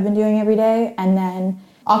that's I've been doing every day. And then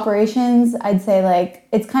operations, I'd say like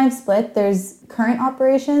it's kind of split. There's current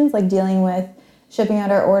operations, like dealing with shipping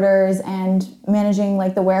out our orders and managing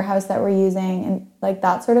like the warehouse that we're using and like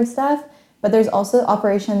that sort of stuff. But there's also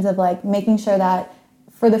operations of like making sure that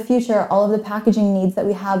for the future, all of the packaging needs that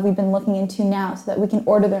we have, we've been looking into now so that we can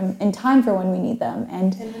order them in time for when we need them.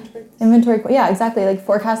 And inventory, yeah, exactly. Like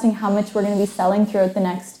forecasting how much we're going to be selling throughout the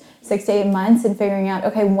next 6 to 8 months and figuring out,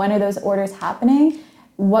 okay, when are those orders happening?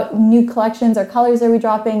 What new collections or colors are we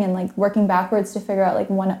dropping? And like working backwards to figure out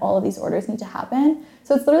like when all of these orders need to happen.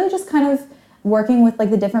 So it's literally just kind of working with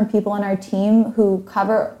like the different people on our team who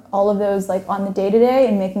cover all of those like on the day-to-day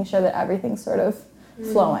and making sure that everything's sort of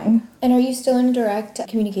flowing. And are you still in direct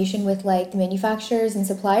communication with like the manufacturers and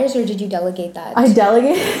suppliers, or did you delegate that? I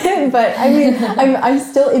delegated, but I mean, I'm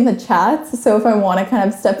still in the chats, so if I want to kind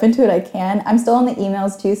of step into it, I can. I'm still on the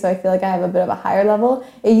emails too, so I feel like I have a bit of a higher level.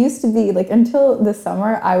 It used to be like until this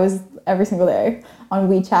summer, I was every single day on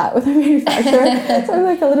WeChat with a manufacturer, so I'm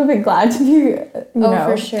like a little bit glad to be, you know,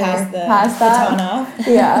 for sure. Pass that. baton off.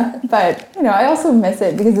 Yeah, but you know, I also miss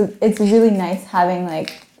it because it's really nice having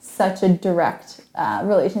like such a direct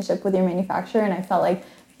relationship with your manufacturer, and I felt like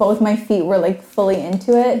both my feet were like fully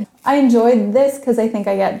into it. I enjoyed this because I think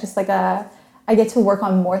I get just like I get to work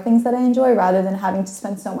on more things that I enjoy rather than having to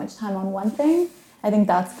spend so much time on one thing. I think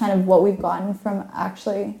that's kind of what we've gotten from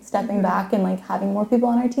actually stepping back and like having more people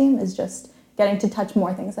on our team is just getting to touch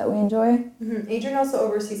more things that we enjoy. Adrian also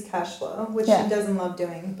oversees cash flow, which she doesn't love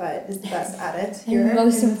doing, but is the best at it. The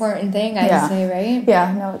most important thing, I'd say, right?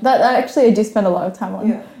 Yeah, no, that actually I do spend a lot of time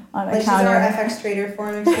on. On like accounting. She's our FX trader,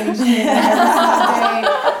 foreign exchange trader every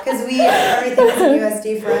single day, because everything is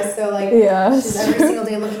in USD for us. So like she's every single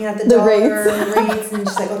day looking at the dollar rates, and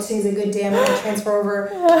she's like, "Oh, today's a good day. I'm going to transfer over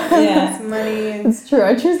some money." It's true.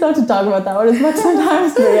 I choose not to talk about that one as much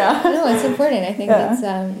sometimes, but No, it's important. I think it's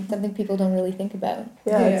something people don't really think about.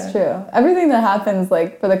 Yeah, it's true. Everything that happens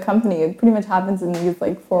like for the company, it pretty much happens in these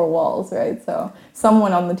like 4 walls, right? So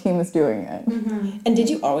someone on the team is doing it. And did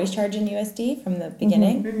you always charge in USD from the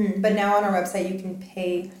beginning? But now on our website you can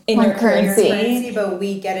pay in your currency, but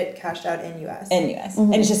we get it cashed out in US. And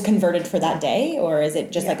it's just converted for that day, or is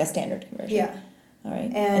it just like a standard conversion? Yeah. All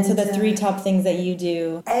right. And so the 3 top things that you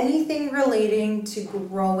do. Anything relating to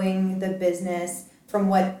growing the business from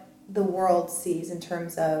what the world sees in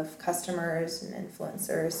terms of customers and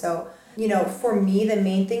influencers. So, you know, for me, the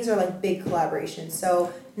main things are like big collaborations.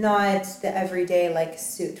 So not the everyday like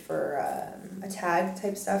suit for a tag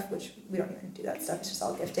type stuff, which we don't even do that stuff. It's just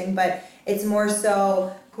all gifting. But it's more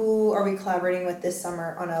so who are we collaborating with this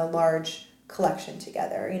summer on a large collection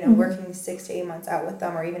together, you know, working 6 to 8 months out with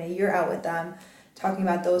them or even a year out with them, talking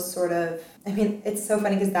about those sort of, I mean, it's so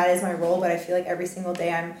funny because that is my role, but I feel like every single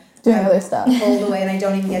day I'm doing other stuff, pulled away, and I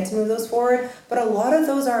don't even get to move those forward. But a lot of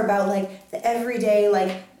those are about like the everyday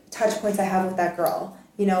like touch points I have with that girl,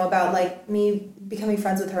 you know, about like me becoming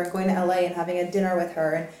friends with her and going to LA and having a dinner with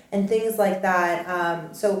her and things like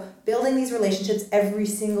that. So building these relationships every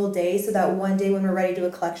single day so that one day when we're ready to do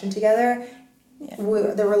a collection together,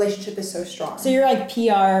 the relationship is so strong. So you're like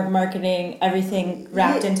PR, marketing, everything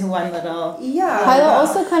wrapped into one little... Hyla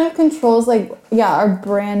also kind of controls like, our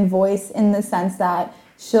brand voice in the sense that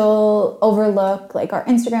she'll overlook like our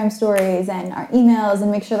Instagram stories and our emails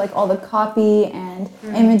and make sure like all the copy and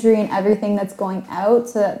imagery and everything that's going out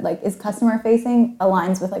so that like is customer facing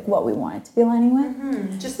aligns with like what we want it to be aligning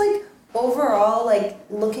with. Just like overall, like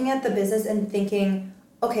looking at the business and thinking,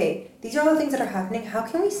 okay, these are all the things that are happening. How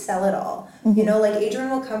can we sell it all? You know, like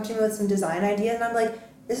Adrian will come to me with some design ideas and I'm like,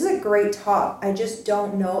 this is a great top. I just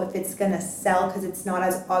don't know if it's going to sell because it's not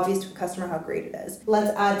as obvious to a customer how great it is.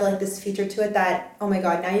 Let's add like this feature to it that, oh my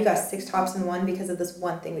God, now you got 6 tops in one because of this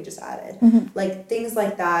one thing we just added. Like things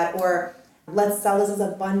like that, or let's sell this as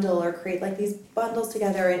a bundle or create like these bundles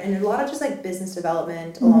together and a lot of just like business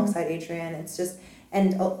development alongside Adrian. It's just,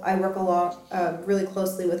 and I work along really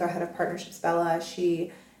closely with our head of partnerships, Bella.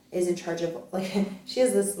 She is in charge of like, she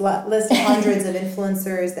has this list of hundreds of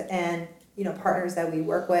influencers and you know, partners that we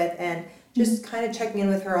work with and just kind of checking in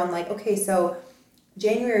with her on like, okay, so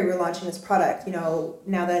January we're launching this product, you know,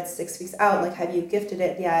 now that it's 6 weeks out, like have you gifted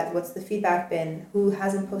it yet? What's the feedback been? Who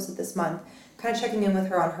hasn't posted this month? Kind of checking in with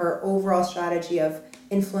her on her overall strategy of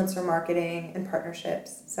influencer marketing and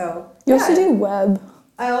partnerships. So you also do web.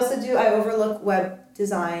 I overlook web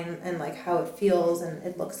design and like how it feels and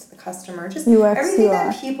it looks to the customer. Just UX, everything UI.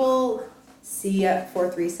 that people see at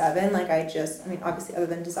 437, like I mean, obviously other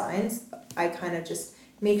than designs, I kind of just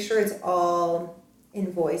make sure it's all in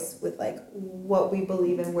voice with like what we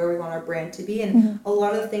believe and where we want our brand to be. And a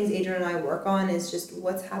lot of the things Adrian and I work on is just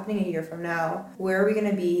what's happening a year from now. Where are we going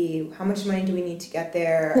to be? How much money do we need to get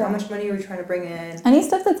there? How much money are we trying to bring in? Any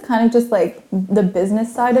stuff that's kind of just like the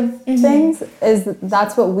business side of things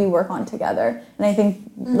that's what we work on together. And I think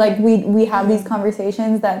like we have these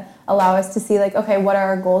conversations that allow us to see like, okay, what are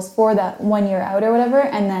our goals for that 1 year out or whatever?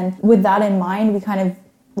 And then with that in mind, we kind of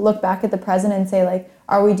look back at the present and say like,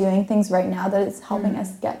 are we doing things right now that is helping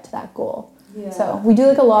us get to that goal? Yeah. So we do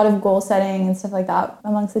like a lot of goal setting and stuff like that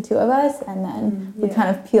amongst the two of us, and then we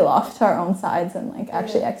kind of peel off to our own sides and like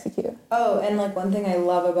actually execute. Oh, and like one thing I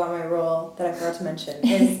love about my role that I forgot to mention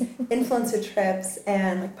is influencer trips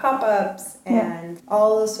and like pop-ups and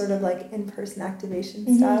all those sort of like in-person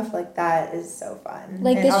activation stuff. Like that is so fun.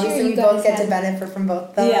 Like and this obviously year we both get to benefit from both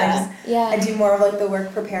of them. I do more of like the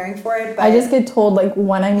work preparing for it. But I just get told like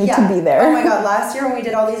when I need to be there. Oh my God, last year when we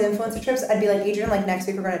did all these influencer trips, I'd be like, Adrian, like next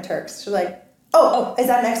week we're going to Turks. She's like, oh, is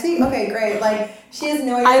that next week? Okay, great. Like, she has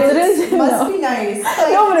no idea. I literally must be nice.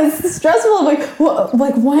 Like, no, but it's stressful. I'm like,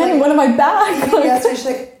 like when? When am I back? Like, so she's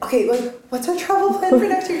like, okay, like, what's our travel plan for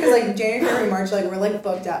next week? Because like January, February, March, like we're like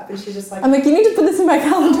booked up, and she's just like, I'm like, you need to put this in my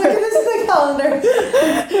calendar. I'm like, this is my calendar.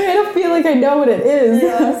 I don't feel like I know what it is.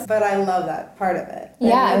 Yes, but I love that part of it.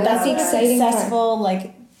 Yeah, that's the exciting successful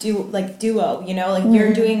part. Duo, you know, like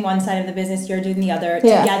you're doing one side of the business, you're doing the other.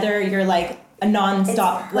 Yeah. Together, you're like a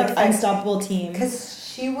non-stop, like unstoppable team.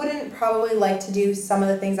 Because she wouldn't probably like to do some of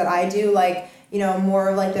the things that I do, like, you know, more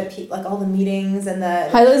of like like all the meetings and the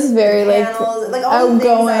Hyla's very panels, like all the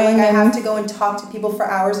things that like I have to go and talk to people for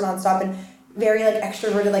hours nonstop and very like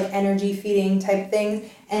extroverted, like energy feeding type things.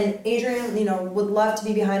 And Adrian, you know, would love to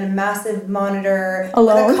be behind a massive monitor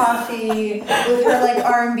alone with a coffee, with her like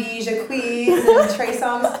R&B jacquees and Trey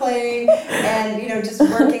songs playing, and you know, just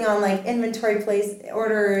working on like inventory place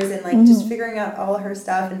orders and like just figuring out all her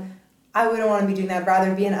stuff. And I wouldn't want to be doing that. I'd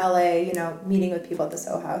rather be in LA, you know, meeting with people at the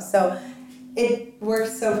Soho House. So it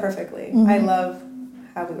works so perfectly. I love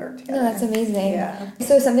how we work together. No, that's amazing. Yeah.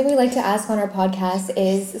 So something we like to ask on our podcast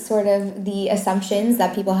is sort of the assumptions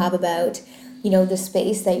that people have about, you know, the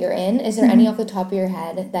space that you're in. Is there any off the top of your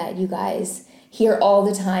head that you guys hear all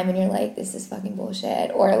the time and you're like, this is fucking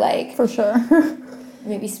bullshit? Or like... For sure.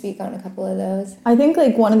 Maybe speak on a couple of those. I think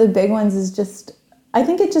like one of the big ones is just... I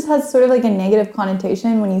think it just has sort of like a negative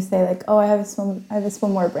connotation when you say like, oh, I have a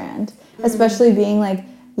swimwear brand. Especially being like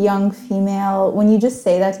young female. When you just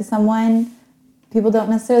say that to someone... People don't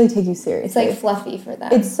necessarily take you seriously. It's like fluffy for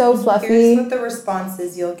them. It's so fluffy. Here's what the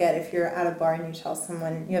responses you'll get if you're at a bar and you tell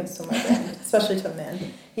someone you have a swimwear brand, especially to a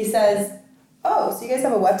man. He says, oh, so you guys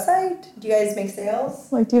have a website? Do you guys make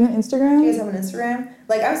sales? Like, do you have an Instagram? Do you guys have an Instagram?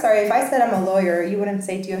 Like, I'm sorry, if I said I'm a lawyer, you wouldn't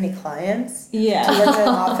say, do you have any clients? Yeah. Do you work in an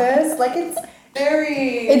office? Like, it's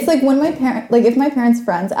very... It's like when if my parents'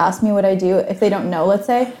 friends ask me what I do, if they don't know, let's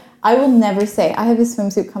say, I will never say, I have a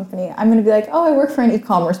swimsuit company. I'm going to be like, oh, I work for an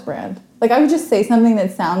e-commerce brand. Like, I would just say something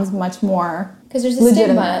that sounds much more because there's a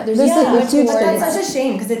legitimate. stigma. There's a huge but stigma. that's such a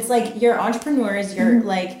shame because it's like you're entrepreneurs. You're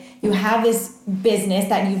like you have this business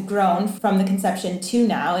that you've grown from the conception to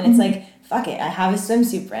now, and it's like fuck it, I have a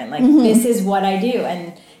swimsuit brand. Like this is what I do,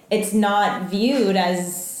 and it's not viewed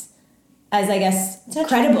as I guess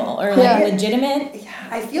credible or like legitimate. Yeah,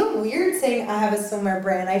 I feel weird saying I have a swimwear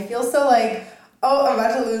brand. I feel so like Oh, I'm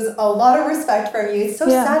about to lose a lot of respect from you. It's so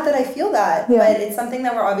sad that I feel that, but it's something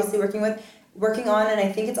that we're obviously working on, and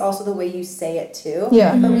I think it's also the way you say it too.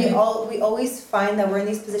 Yeah. But we always find that we're in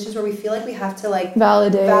these positions where we feel like we have to like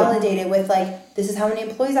validate it with like, this is how many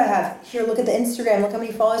employees I have. Here, look at the Instagram. Look how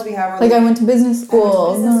many followers we have. Or like I went to business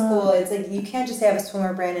school. It's like you can't just say I have a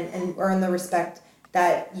swimwear brand and earn the respect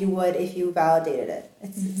that you would if you validated it.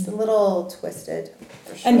 It's a little twisted.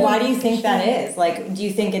 For sure. And why do you think that is? Like, do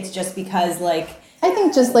you think it's just because like? I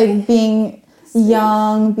think just like being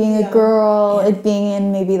young, being a girl, it being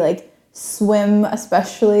in maybe like swim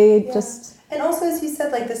especially, just. And also, as you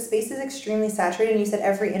said, like the space is extremely saturated, and you said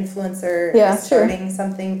every influencer is starting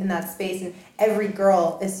something in that space, and every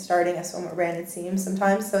girl is starting a swimwear brand, it seems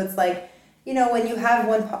sometimes. So it's like, you know, when you have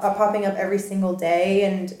one popping up every single day,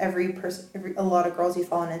 and a lot of girls you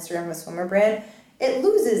follow on Instagram have a swimwear brand, it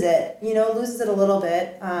loses it, loses it a little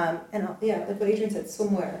bit. Like what Adrian said,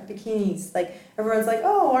 swimwear, bikinis. Like, everyone's like,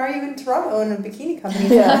 oh, why are you in Toronto in a bikini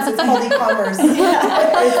company? Yeah. It's called e-commerce.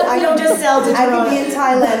 I don't just sell to Toronto. I could be in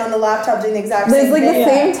Thailand on the laptop doing the exact There's same like thing. the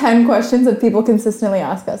same 10 questions that people consistently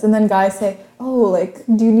ask us. And then guys say, oh, like,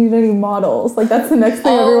 do you need any models? Like, that's the next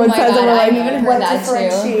thing everyone says. And we're like, I've even heard what that too.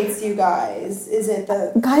 differentiates you guys? Is it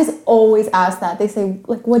the... Guys always ask that. They say,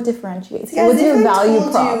 like, what differentiates you? Yeah, What's your value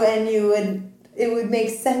told prop? you and it would make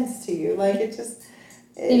sense to you. Like, it just...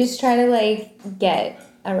 You just try to like get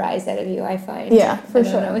a rise out of you, I find. Yeah, for I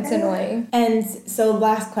don't sure. know, it's annoying. And so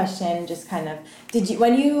last question, just kind of,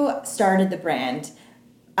 when you started the brand,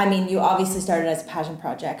 I mean, you obviously started as a passion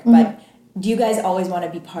project, but do you guys always want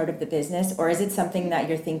to be part of the business, or is it something that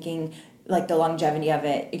you're thinking, like the longevity of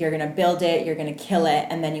it, you're going to build it, you're going to kill it,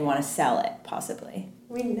 and then you want to sell it, possibly?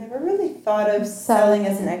 We never really thought of selling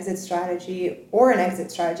as an exit strategy or an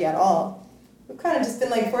exit strategy at all. We've kind of just been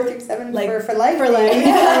like 437 for life. For life.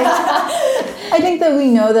 I think that we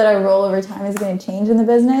know that our role over time is going to change in the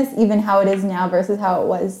business. Even how it is now versus how it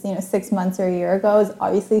was, 6 months or a year ago is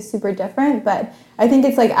obviously super different. But I think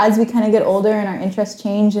it's like as we kind of get older and our interests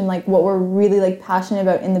change and like what we're really like passionate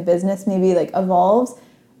about in the business maybe like evolves,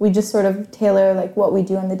 we just sort of tailor like what we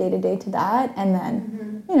do on the day-to-day to that, and then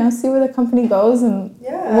see where the company goes and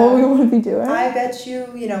what we want to be doing. I bet you,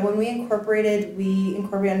 when we incorporated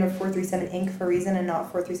under 437 Inc. for a reason and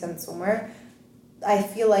not 437 Swimwear. I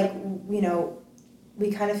feel like,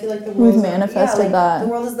 we kind of feel like the world... We've manifested that. The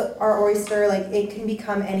world is our oyster. Like, it can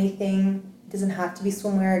become anything. It doesn't have to be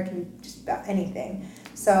swimwear. It can just be anything.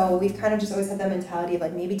 So we've kind of just always had that mentality of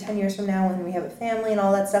like maybe 10 years from now when we have a family and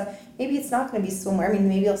all that stuff, maybe it's not going to be swimwear. I mean,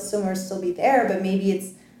 maybe swimwear will still be there, but maybe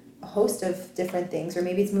it's a host of different things, or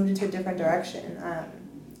maybe it's moved into a different direction.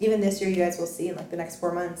 Even this year, you guys will see in like the next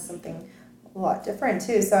 4 months something a lot different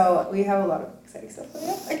too. So we have a lot of exciting stuff coming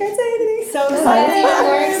up. I can't say anything. So That's even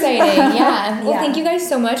more exciting. Yeah. Well, thank you guys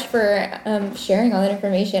so much for sharing all that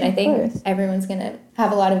information. I think everyone's gonna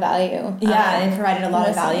have a lot of value. Yeah, it provided a lot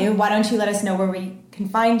of value. Why don't you let us know where we can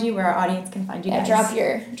find you, where our audience can find you guys? Drop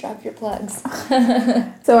your plugs.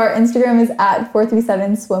 So our Instagram is at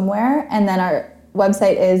 437 Swimwear, and then our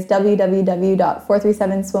website is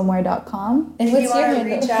www.437swimwear.com. And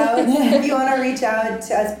if you want to reach out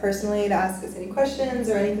to us personally to ask us any questions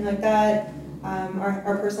or anything like that,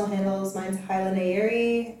 our personal handles, mine's Hyla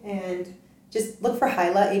Nayeri, and just look for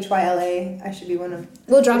Hyla, Hyla. I should be one of...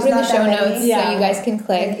 We'll drop it in the show notes so you guys can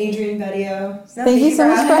click. And Adrian Video. Thank you so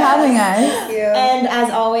much for having us. Thank you. And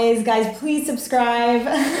as always, guys, please subscribe.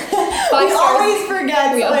 We always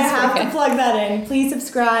forget, so I have to plug that in. Please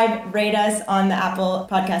subscribe, rate us on the Apple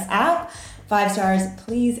Podcast app. 5 stars,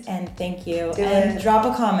 please, and thank you. Drop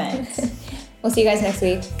a comment. We'll see you guys next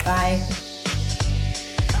week. Bye.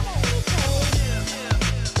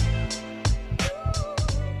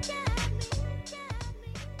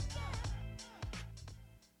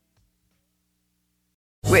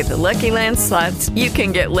 With the Lucky Land Slots, you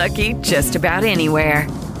can get lucky just about anywhere.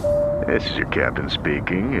 This is your captain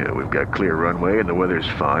speaking. We've got clear runway and the weather's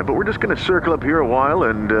fine, but we're just going to circle up here a while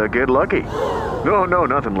and get lucky. No,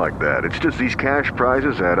 nothing like that. It's just these cash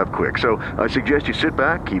prizes add up quick. So I suggest you sit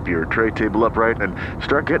back, keep your tray table upright, and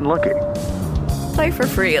start getting lucky. Play for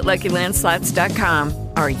free at LuckyLandSlots.com.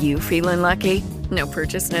 Are you feeling lucky? No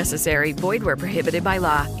purchase necessary. Void where prohibited by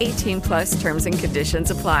law. 18+ terms and conditions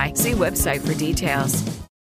apply. See website for details.